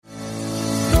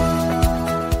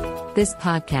This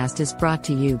podcast is brought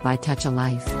to you by Touch a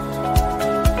Life.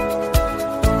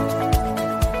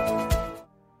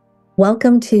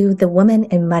 Welcome to the Women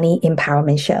and Money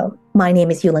Empowerment Show. My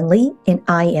name is Yulin Lee, and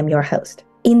I am your host.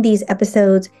 In these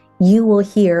episodes, you will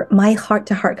hear my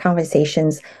heart-to-heart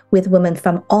conversations with women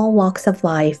from all walks of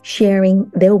life, sharing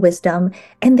their wisdom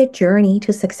and their journey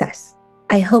to success.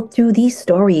 I hope through these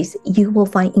stories, you will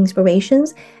find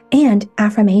inspirations and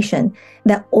affirmation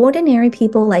that ordinary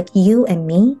people like you and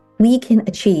me, we can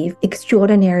achieve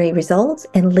extraordinary results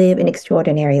and live an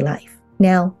extraordinary life.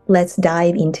 Now, let's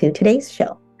dive into today's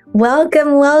show.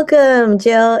 Welcome,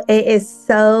 Jill. It's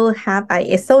so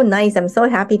nice. I'm so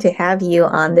happy to have you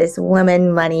on this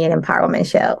Women, Money, and Empowerment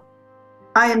show.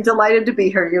 I am delighted to be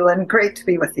here, Yulin. Great to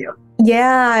be with you.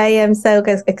 Yeah, I am so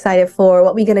excited for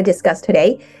what we're going to discuss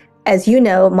today. As you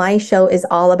know, my show is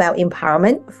all about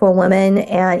empowerment for women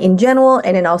and in general,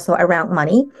 and then also around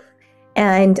money.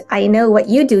 And I know what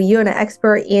you do. You're an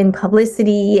expert in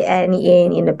publicity and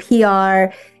in the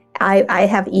PR. I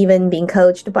have even been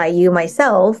coached by you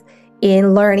myself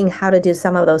in learning how to do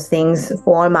some of those things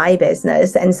for my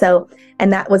business. And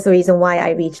that was the reason why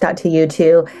I reached out to you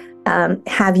to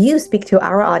have you speak to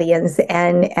our audience.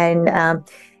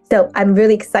 So I'm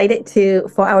really excited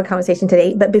for our conversation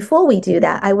today. But before we do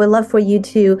that, I would love for you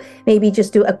to maybe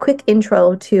just do a quick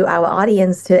intro to our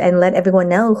audience and let everyone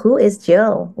know, who is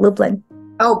Jill Lublin?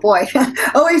 Oh boy,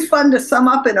 always fun to sum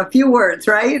up in a few words,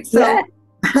 right? So, yeah.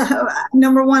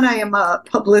 Number one, I am a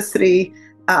publicity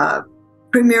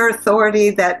premier authority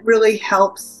that really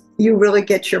helps you really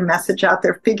get your message out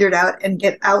there, figured out, and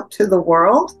get out to the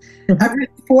world. Mm-hmm. I've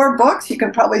written 4 books. You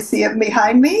can probably see it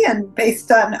behind me. And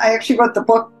I actually wrote the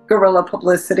book, Guerrilla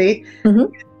Publicity.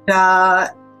 Mm-hmm.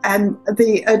 And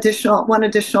the one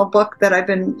additional book that I've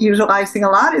been utilizing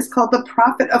a lot is called The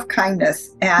Profit of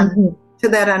Kindness. And mm-hmm. to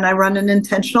that end, I run an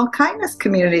intentional kindness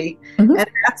community. Mm-hmm. And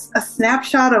that's a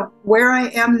snapshot of where I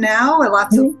am now, and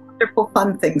lots mm-hmm. of wonderful,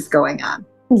 fun things going on.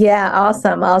 Yeah,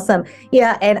 awesome.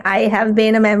 Yeah, and I have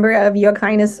been a member of your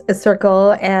kindness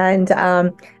circle, and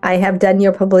I have done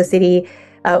your publicity,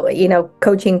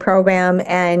 coaching program,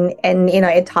 and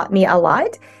it taught me a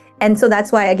lot. And so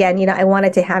that's why, again, I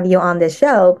wanted to have you on this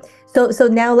show. So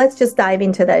now let's just dive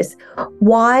into this.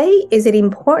 Why is it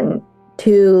important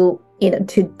to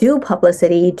do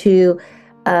publicity, to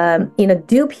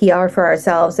do PR for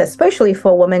ourselves, especially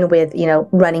for women with,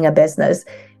 running a business?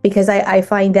 Because I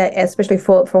find that, especially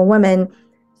for women,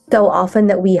 so often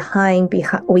that we hide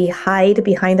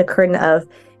behind the curtain of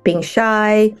being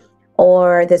shy,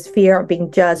 or this fear of being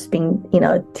judged, being,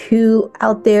 too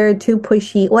out there, too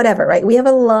pushy, whatever, right? We have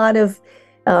a lot of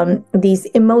these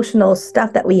emotional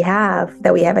stuff that we have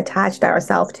attached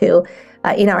ourselves to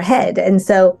in our head. And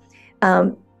so,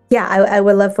 I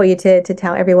would love for you to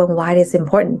tell everyone why it is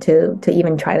important to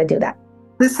even try to do that.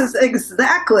 This is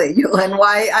exactly, Yulin,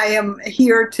 why I am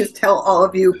here to tell all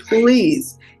of you,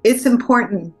 please, it's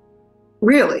important,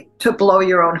 really, to blow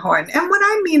your own horn. And when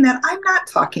I mean that, I'm not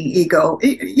talking ego.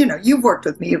 You've worked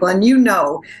with me, Yulin. You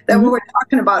know that mm-hmm. what we're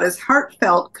talking about is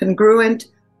heartfelt, congruent,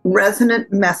 resonant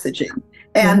messaging.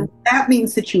 And mm-hmm. that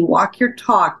means that you walk your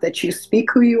talk, that you speak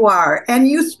who you are, and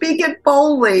you speak it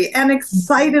boldly and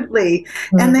excitedly.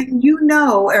 Mm-hmm. And that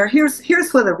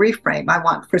here's what a reframe I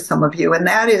want for some of you, and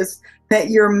that is that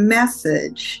your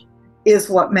message is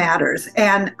what matters.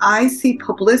 And I see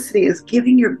publicity as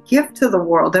giving your gift to the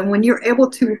world. And when you're able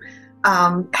to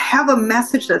have a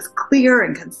message that's clear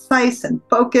and concise and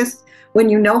focused, when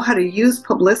you know how to use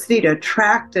publicity to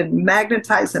attract and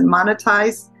magnetize and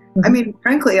monetize, mm-hmm. I mean,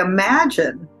 frankly,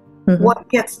 imagine mm-hmm. what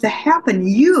gets to happen.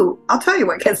 I'll tell you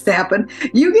what gets to happen.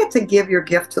 You get to give your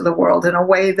gift to the world in a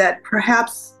way that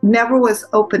perhaps never was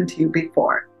open to you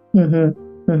before.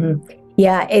 Mm-hmm. Mm-hmm.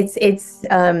 Yeah,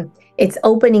 it's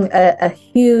opening a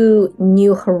huge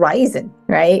new horizon,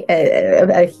 right?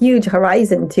 A huge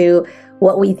horizon to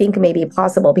what we think may be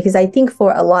possible. Because I think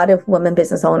for a lot of women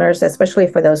business owners, especially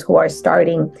for those who are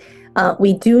starting,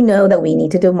 we do know that we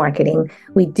need to do marketing.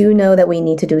 We do know that we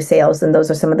need to do sales. And those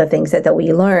are some of the things that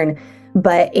we learn.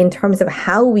 But in terms of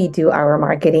how we do our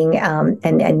marketing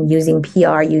and using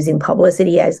PR, using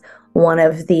publicity as one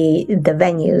of the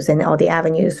venues and all the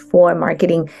avenues for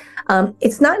marketing,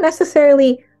 it's not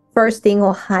necessarily first thing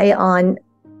or high on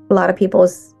a lot of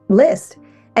people's list.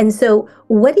 And so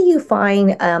what do you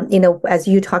find, as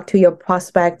you talk to your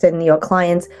prospects and your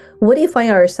clients, what do you find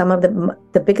are some of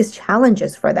the biggest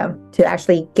challenges for them to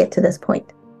actually get to this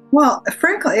point? Well,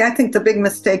 frankly, I think the big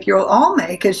mistake you'll all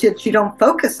make is that you don't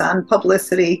focus on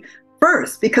publicity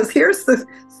first, because here's the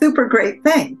super great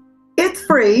thing. It's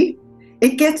free.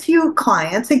 It gets you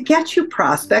clients. It gets you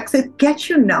prospects. It gets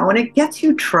you known. It gets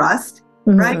you trust,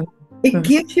 mm-hmm. right? It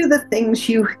gives you the things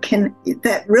you can,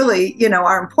 that really,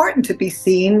 are important to be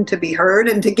seen, to be heard,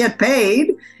 and to get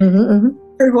paid.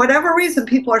 For whatever reason,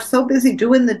 people are so busy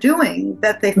doing the doing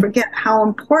that they forget how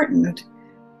important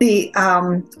the,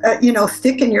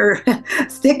 stick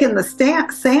in the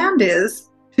sand is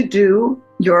to do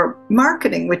your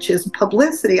marketing, which is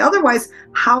publicity. Otherwise,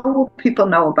 how will people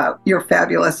know about your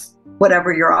fabulous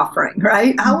whatever you're offering,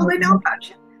 right? How will they know about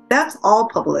you? That's all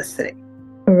publicity.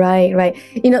 Right.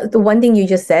 The one thing you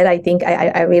just said, I think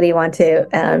I really want to,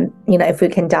 if we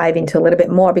can dive into a little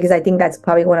bit more, because I think that's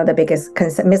probably one of the biggest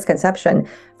misconception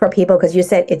for people, because you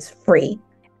said it's free.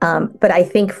 But I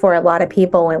think for a lot of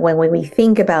people, when we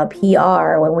think about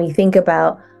PR, when we think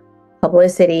about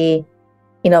publicity,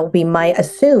 we might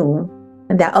assume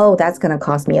that, that's going to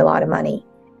cost me a lot of money.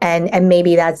 And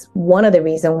maybe that's one of the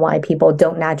reasons why people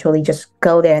don't naturally just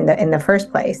go there in the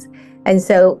first place. And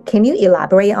so can you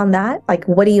elaborate on that? Like,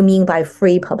 what do you mean by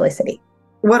free publicity?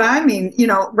 What I mean,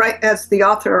 right, as the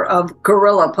author of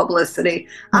Guerrilla Publicity,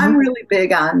 I'm really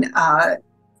big on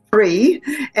free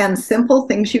and simple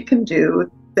things you can do,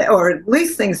 or at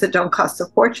least things that don't cost a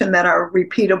fortune, that are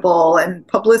repeatable. And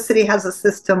publicity has a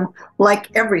system like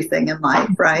everything in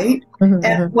life, right?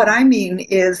 And what I mean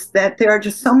is that there are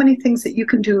just so many things that you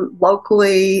can do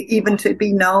locally, even to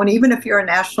be known, even if you're a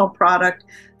national product.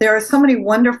 There are so many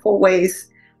wonderful ways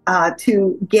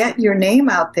to get your name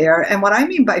out there. And what I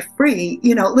mean by free,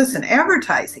 listen,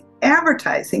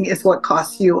 advertising is what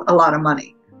costs you a lot of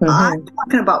money. I'm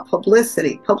talking about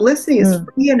publicity. Publicity is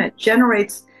free, and it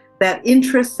generates that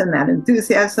interest and that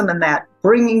enthusiasm and that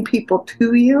bringing people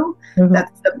to you.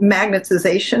 That's the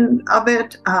magnetization of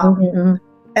it,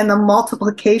 and the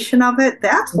multiplication of it.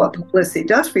 That's what publicity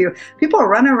does for you. People are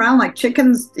running around like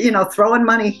chickens, throwing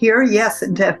money here, yes,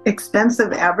 into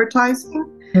expensive advertising.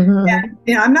 And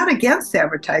I'm not against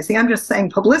advertising. I'm just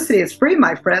saying publicity is free,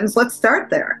 my friends. Let's start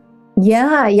there.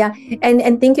 Yeah.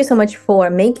 And thank you so much for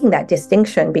making that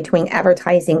distinction between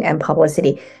advertising and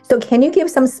publicity. So can you give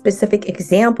some specific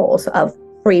examples of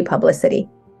free publicity?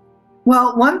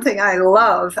 Well, one thing I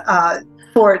love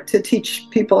to teach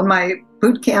people in my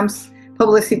boot camps,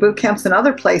 publicity boot camps and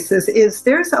other places, is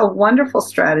there's a wonderful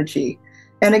strategy.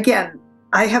 And again,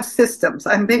 I have systems.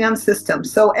 I'm big on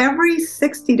systems. So every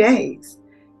 60 days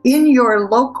in your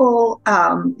local,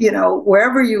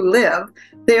 wherever you live,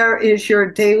 there is your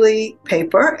daily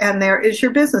paper and there is your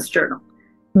business journal.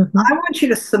 I want you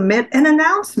to submit an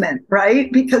announcement,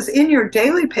 right? Because in your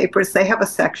daily papers, they have a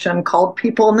section called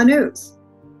People in the News.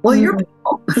 Well, you're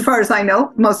people, as far as I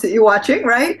know, most of you watching,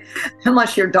 right?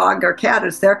 Unless your dog or cat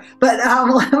is there. But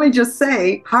let me just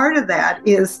say, part of that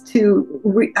is to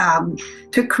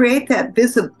create that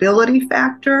visibility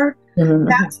factor.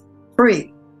 That's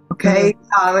free, okay?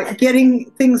 Getting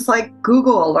things like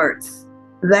Google alerts,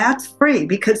 that's free,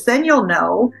 because then you'll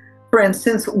know, for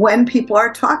instance, when people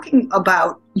are talking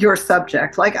about your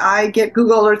subject. Like I get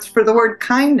Google alerts for the word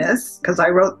kindness, because I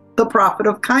wrote The Profit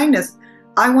of Kindness.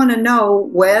 I want to know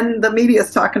when the media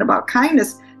is talking about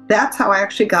kindness. That's how I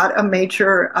actually got a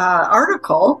major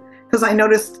article, because I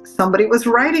noticed somebody was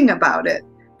writing about it.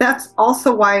 That's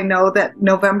also why I know that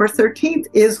November 13th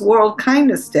is World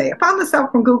Kindness Day. I found this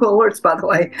out from Google Alerts, by the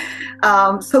way.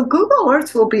 So Google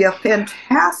Alerts will be a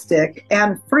fantastic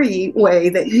and free way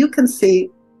that you can see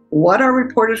what are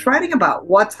reporters writing about,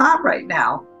 what's hot right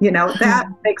now. That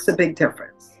makes a big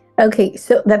difference. Okay,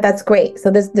 so that's great.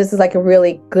 So this is like a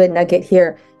really good nugget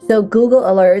here. So Google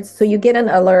Alerts, so you get an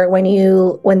alert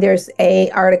when there's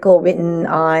a article written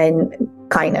on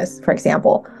kindness, for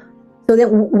example. So then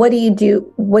what do you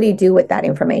do? What do you do with that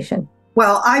information?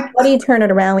 Well, what do you turn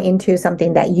it around into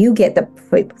something that you get the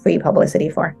free publicity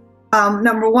for?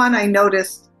 Number one, I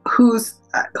noticed who's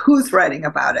writing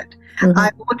about it.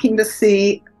 I'm looking to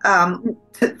see,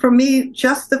 for me,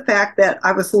 just the fact that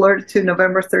I was alerted to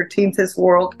November 13th is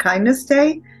World Kindness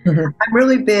Day. I'm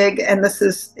really big, and this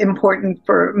is important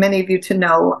for many of you to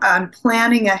know, on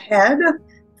planning ahead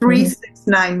 3, 6,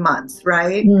 9 months,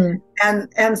 right?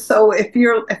 And so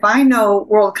if I know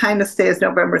World Kindness Day is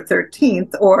November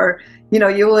 13th, or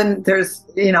there's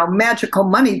Magical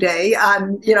Money Day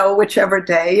on whichever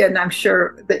day, and I'm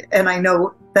sure and I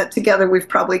know that together we've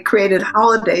probably created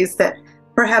holidays that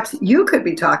perhaps you could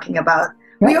be talking about.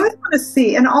 We always want to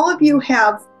see, and all of you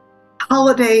have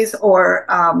holidays or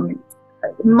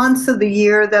months of the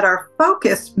year that are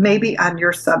focused maybe on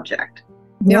your subject.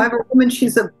 I have a woman,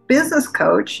 she's a business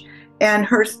coach, and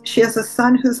she has a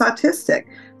son who's autistic.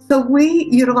 So we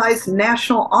utilize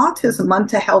National Autism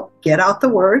Month to help get out the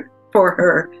word for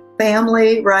her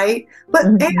family, right? But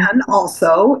and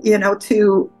also,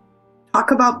 to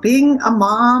talk about being a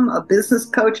mom, a business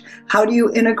coach. How do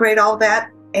you integrate all that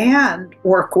and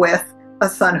work with a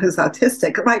son who's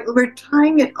autistic, right? We're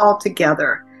tying it all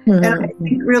together. And I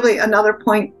think really another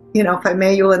point, if I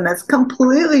may, Yulin, that's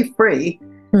completely free.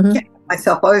 Can't help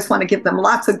myself, I always want to give them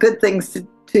lots of good things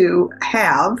to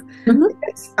have.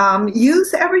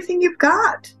 Use everything you've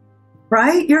got,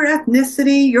 right? Your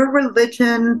ethnicity, your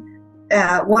religion.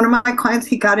 One of my clients,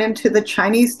 he got into the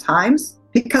Chinese Times.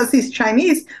 Because he's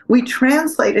Chinese, we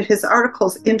translated his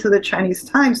articles into the Chinese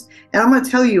Times. And I'm going to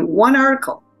tell you, one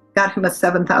article got him a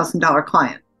 $7,000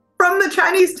 client from the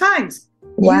Chinese Times.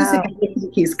 Wow. Using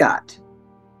everything he's got.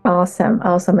 Awesome.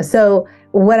 So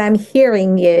what I'm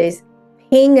hearing is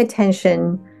paying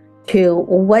attention to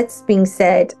what's being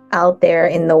said out there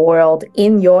in the world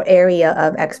in your area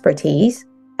of expertise,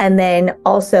 and then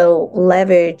also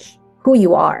leverage who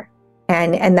you are.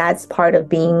 And that's part of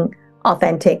being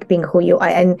authentic, being who you are.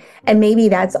 And maybe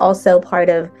that's also part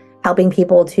of helping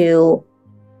people to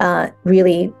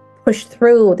really push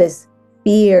through this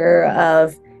fear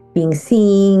of being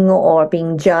seen or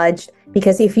being judged.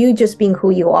 Because if you just being who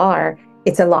you are,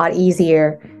 it's a lot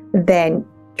easier than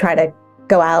try to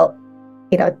go out,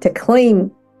 to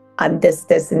claim I'm this,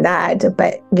 and that.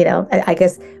 But, I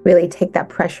guess really take that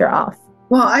pressure off.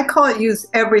 Well, I call it use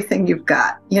everything you've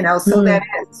got, so that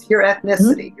is your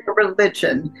ethnicity, your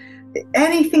religion,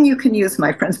 anything you can use,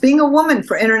 my friends. Being a woman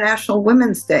for International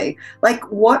Women's Day, like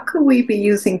what could we be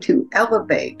using to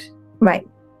elevate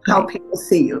how people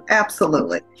see you?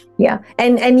 Absolutely. Yeah.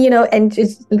 And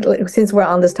just since we're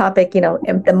on this topic,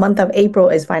 the month of April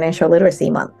is Financial Literacy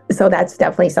Month. So that's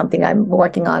definitely something I'm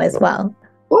working on as well.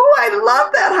 Oh, I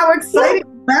love that. How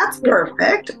exciting. That's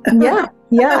perfect.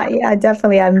 Yeah,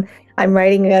 definitely. I'm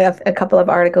writing a couple of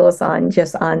articles on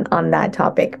that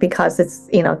topic because it's,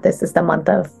 this is the month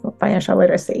of financial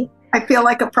literacy. I feel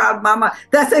like a proud mama.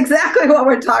 That's exactly what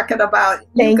we're talking about.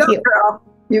 Thank you. Girl.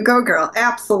 You go, girl.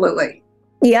 Absolutely.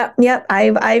 Yep.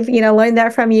 I've learned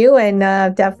that from you, and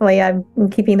definitely I'm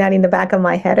keeping that in the back of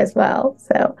my head as well.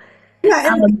 So.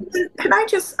 Yeah, and can I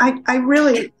just, I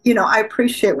really, I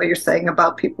appreciate what you're saying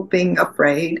about people being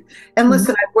afraid. And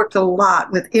listen, I've worked a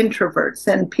lot with introverts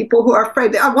and people who are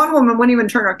afraid. One woman wouldn't even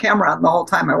turn her camera on the whole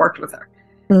time I worked with her.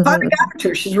 Finally got her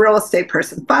to. She's a real estate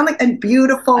person. Finally, and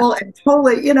beautiful and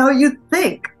totally, you'd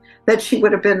think that she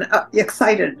would have been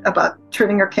excited about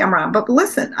turning her camera on. But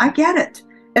listen, I get it.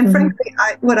 And frankly,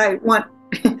 what I want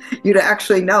you to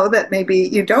actually know that maybe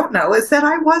you don't know is that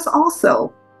I was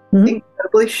also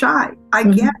incredibly shy. I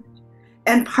get it.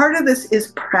 And part of this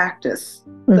is practice.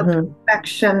 The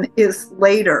perfection is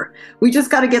later. We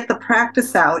just got to get the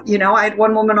practice out. I had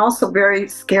one woman also very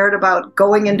scared about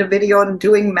going into video and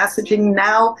doing messaging,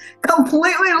 now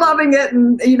completely loving it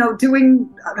and, doing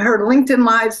her LinkedIn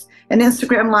lives and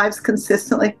Instagram lives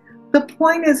consistently. The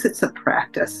point is it's a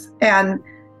practice, and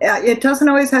it doesn't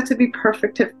always have to be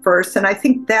perfect at first. And I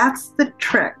think that's the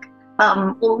trick.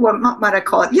 What might I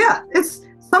call it? Yeah, it's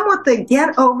somewhat the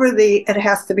get over it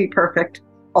has to be perfect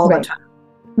all the time.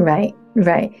 Right.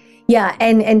 Yeah,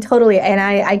 and totally. And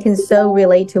I can so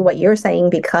relate to what you're saying,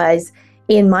 because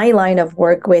in my line of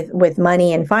work with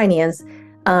money and finance,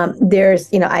 there's,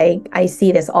 I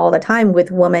see this all the time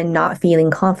with women not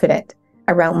feeling confident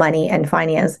around money and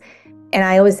finance. And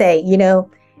I always say,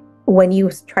 when you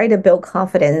try to build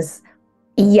confidence,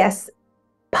 yes,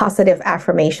 positive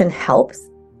affirmation helps.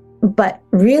 But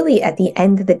really, at the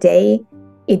end of the day,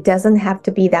 it doesn't have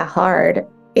to be that hard.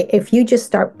 If you just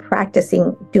start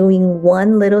practicing doing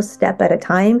one little step at a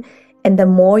time, and the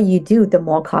more you do, the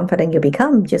more confident you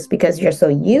become, just because you're so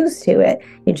used to it.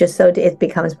 It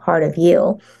becomes part of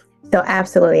you. So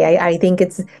absolutely, I think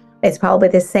it's probably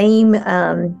the same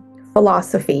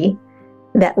philosophy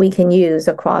that we can use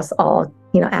across all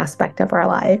aspect of our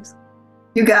lives.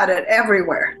 You got it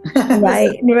everywhere.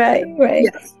 Right.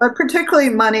 Yes, but particularly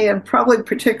money, and probably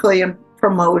particularly in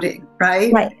promoting,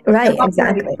 right? Right,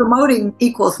 exactly. Promoting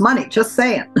equals money, just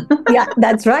saying. Yeah,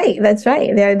 that's right.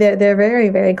 They're very,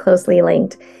 very closely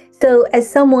linked. So as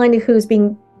someone who's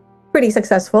been pretty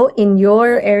successful in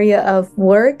your area of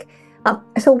work,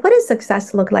 so what does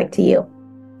success look like to you?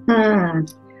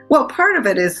 Well, part of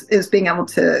it is being able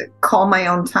to call my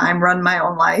own time, run my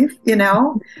own life, In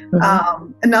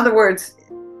other words,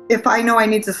 if I know I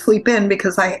need to sleep in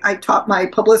because I taught my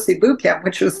publicity bootcamp,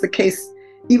 which was the case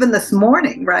even this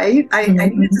morning, right? I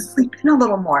needed to sleep in a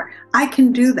little more. I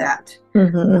can do that.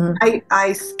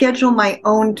 I schedule my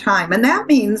own time. And that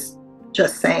means,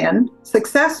 just saying,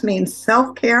 success means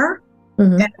self-care.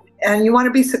 And you want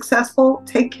to be successful,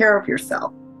 take care of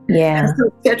yourself. Yeah. And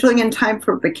so scheduling in time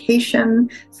for vacation,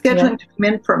 scheduling time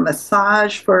in for a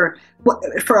massage, for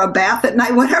a bath at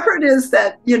night, whatever it is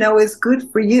that, is good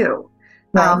for you.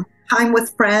 Right. Time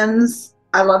with friends,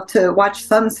 I love to watch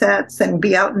sunsets and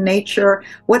be out in nature.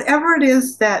 Whatever it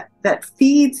is that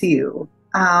feeds you,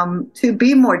 to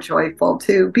be more joyful,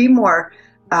 to be more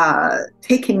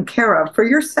taken care of for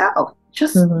yourself.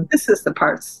 Just this is the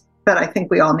parts that I think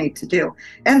we all need to do.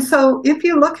 And so if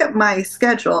you look at my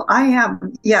schedule, I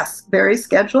am, yes, very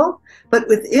scheduled, but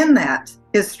within that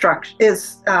is structure,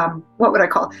 what would I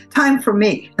call it? Time for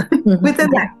me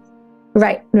within that.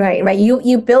 Right.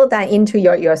 You build that into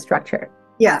your structure.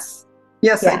 Yes,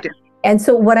 I do. And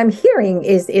so what I'm hearing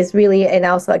is really, and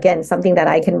also again, something that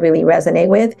I can really resonate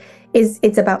with is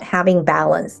it's about having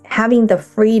balance, having the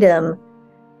freedom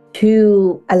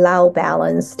to allow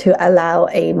balance, to allow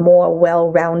a more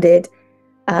well-rounded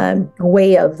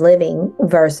way of living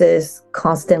versus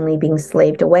constantly being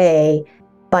slaved away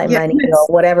by money or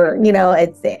whatever,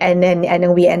 and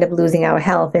then we end up losing our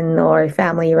health and or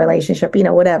family relationship,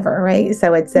 whatever, right?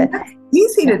 So it's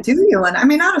easy to do, Ewan. I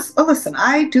mean, listen,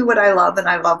 I do what I love and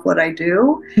I love what I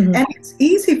do. And it's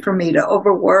easy for me to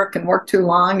overwork and work too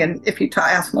long. And if you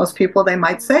ask most people, they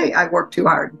might say I work too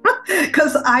hard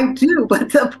because I do.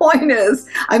 But the point is,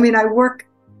 I mean, I work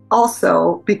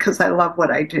also because I love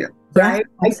what I do. Right?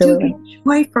 Absolutely. I do get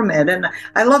joy from it. And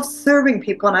I love serving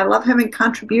people and I love having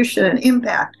contribution and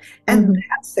impact and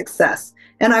that success.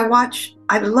 And I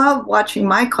love watching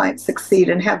my clients succeed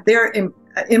and have their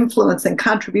influence and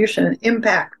contribution and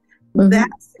impact, that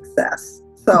success.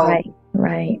 So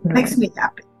right. Makes me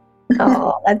happy.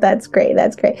 Oh, that's great.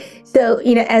 That's great. So,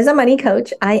 as a money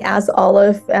coach, I ask all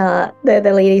of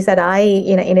the ladies that I,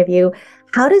 interview,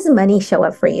 how does money show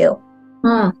up for you?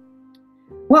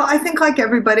 Well, I think like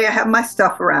everybody, I have my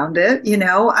stuff around it.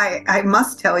 I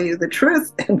must tell you the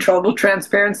truth in total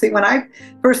transparency. When I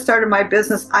first started my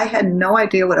business, I had no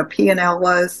idea what a P&L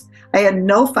was. I had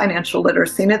no financial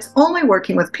literacy, and it's only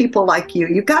working with people like you.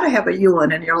 You got to have a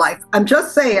Ewan in your life. I'm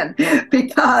just saying,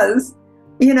 because,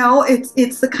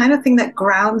 it's the kind of thing that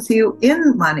grounds you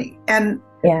in money and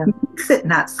makes it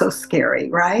not so scary,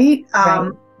 right?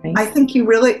 Right. I think you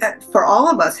really, for all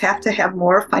of us, have to have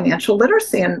more financial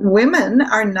literacy, and women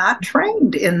are not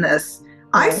trained in this.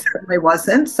 I certainly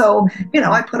wasn't. So,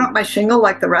 I put up my shingle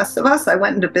like the rest of us. I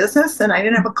went into business and I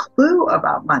didn't have a clue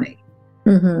about money.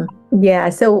 Yeah.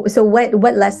 So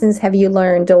what lessons have you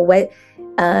learned, or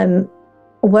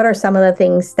what are some of the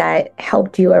things that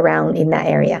helped you around in that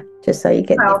area? Just so you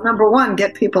can. Well, number one,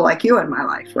 get people like you in my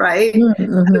life, right?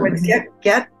 In other words,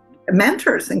 get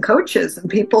mentors and coaches and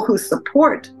people who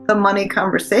support the money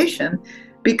conversation,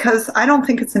 because I don't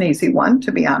think it's an easy one,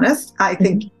 to be honest. I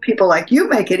think people like you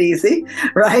make it easy,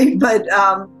 right? But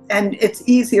and it's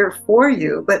easier for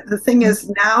you. But the thing is,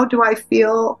 now do I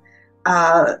feel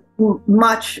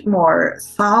much more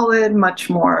solid, much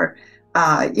more,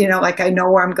 like I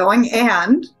know where I'm going,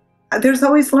 and there's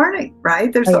always learning,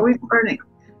 right? There's always learning.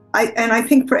 I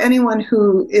think for anyone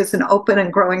who is an open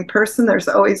and growing person, there's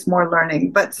always more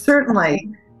learning. But certainly,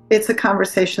 it's a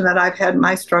conversation that I've had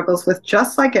my struggles with,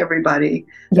 just like everybody,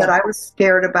 that I was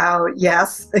scared about.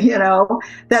 Yes,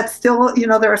 that still,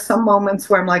 there are some moments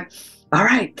where I'm like, all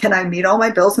right, can I meet all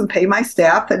my bills and pay my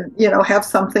staff and, have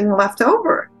something left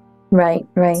over? Right.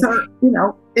 So,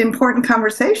 important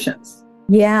conversations.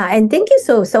 Yeah. And thank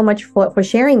you so much for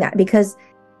sharing that, because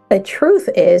the truth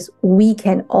is we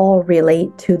can all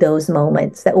relate to those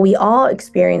moments, that we all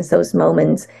experience those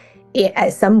moments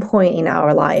at some point in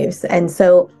our lives. And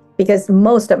so, because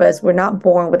most of us were not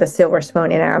born with a silver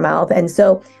spoon in our mouth. And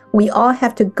so we all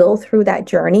have to go through that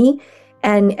journey.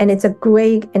 And it's a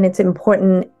great and it's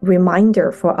important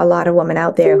reminder for a lot of women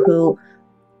out there who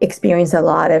experience a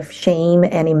lot of shame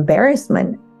and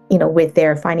embarrassment, with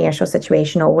their financial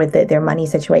situation or with their money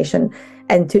situation,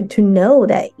 and to know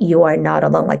that you are not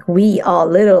alone. Like, we all,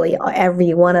 literally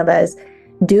every one of us,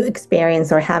 do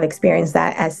experience or have experienced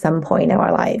that at some point in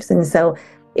our lives. And so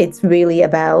it's really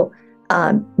about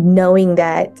knowing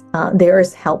that there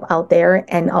is help out there,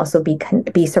 and also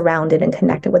be surrounded and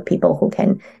connected with people who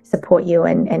can support you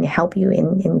and help you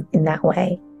in that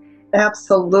way.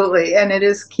 Absolutely. And it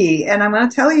is key. And I'm going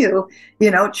to tell you,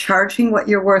 charging what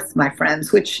you're worth, my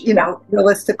friends, which,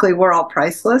 realistically, we're all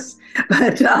priceless,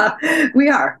 but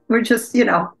we're just,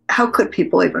 how could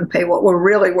people even pay what we're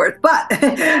really worth? But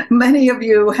many of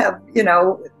you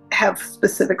have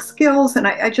specific skills. And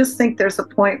I just think there's a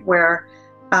point where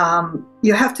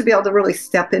you have to be able to really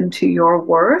step into your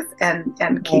worth and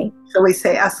keep, shall we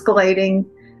say, escalating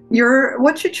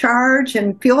what you charge,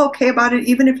 and feel okay about it,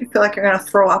 even if you feel like you're going to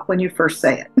throw up when you first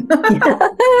say it.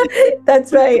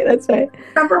 That's right.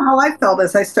 Remember how I felt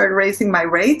as I started raising my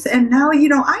rates, and now,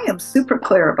 I am super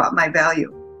clear about my value.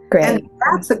 Great. And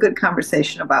that's a good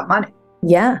conversation about money.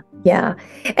 Yeah, yeah.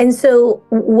 And so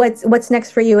what's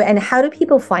next for you, and how do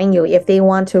people find you if they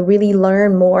want to really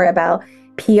learn more about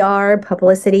PR,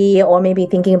 publicity, or maybe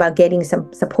thinking about getting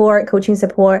some support, coaching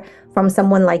support from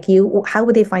someone like you? How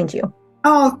would they find you?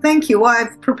 Oh, thank you. Well,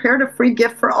 I've prepared a free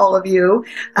gift for all of you.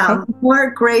 Okay. More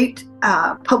great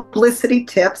publicity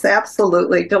tips.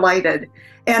 Absolutely delighted.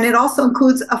 And it also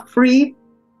includes a free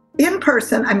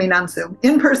in-person on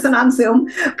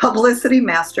Zoom publicity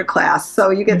masterclass.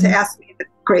 So you get to ask me the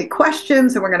great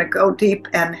questions, and we're going to go deep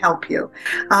and help you.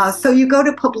 So you go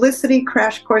to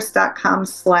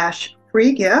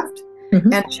publicitycrashcourse.com/free gift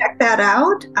and check that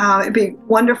out. It'd be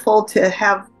wonderful to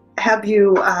have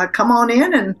you come on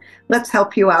in, and let's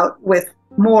help you out with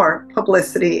more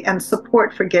publicity and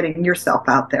support for getting yourself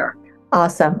out there.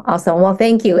 Awesome. Awesome. Well,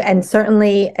 thank you. And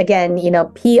certainly, again,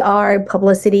 PR,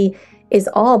 publicity is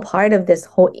all part of this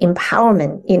whole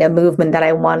empowerment, movement that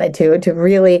I wanted to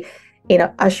really,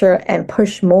 usher and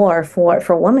push more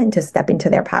for women to step into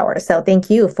their power. So thank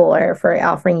you for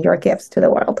offering your gifts to the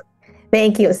world.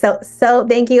 Thank you. So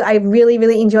thank you. I really,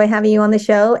 really enjoy having you on the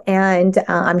show, and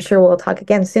I'm sure we'll talk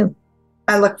again soon.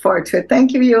 I look forward to it.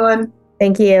 Thank you, Yuan.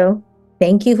 Thank you.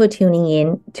 Thank you for tuning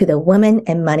in to the Women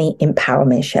and Money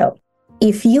Empowerment Show.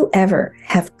 If you ever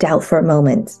have doubt for a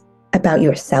moment about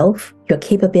yourself, your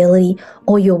capability,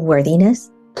 or your worthiness,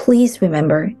 please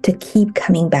remember to keep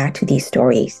coming back to these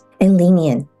stories and lean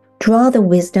in. Draw the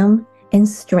wisdom and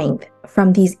strength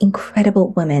from these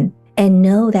incredible women, and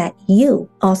know that you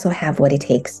also have what it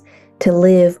takes to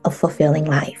live a fulfilling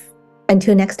life.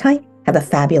 Until next time, have a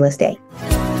fabulous day.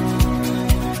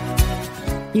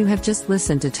 You have just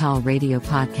listened to Tall Radio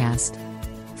Podcast.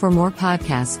 For more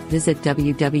podcasts, visit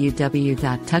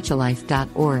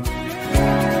www.touchalife.org.